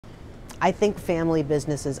I think family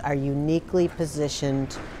businesses are uniquely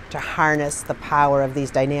positioned to harness the power of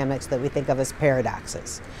these dynamics that we think of as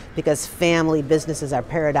paradoxes, because family businesses are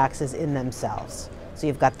paradoxes in themselves. So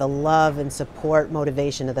you've got the love and support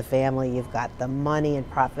motivation of the family, you've got the money and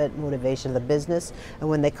profit motivation of the business, and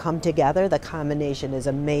when they come together, the combination is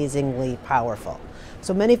amazingly powerful.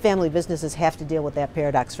 So many family businesses have to deal with that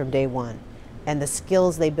paradox from day one. And the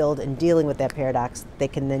skills they build in dealing with that paradox, they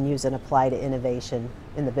can then use and apply to innovation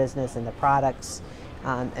in the business and the products,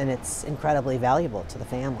 and it's incredibly valuable to the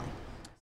family.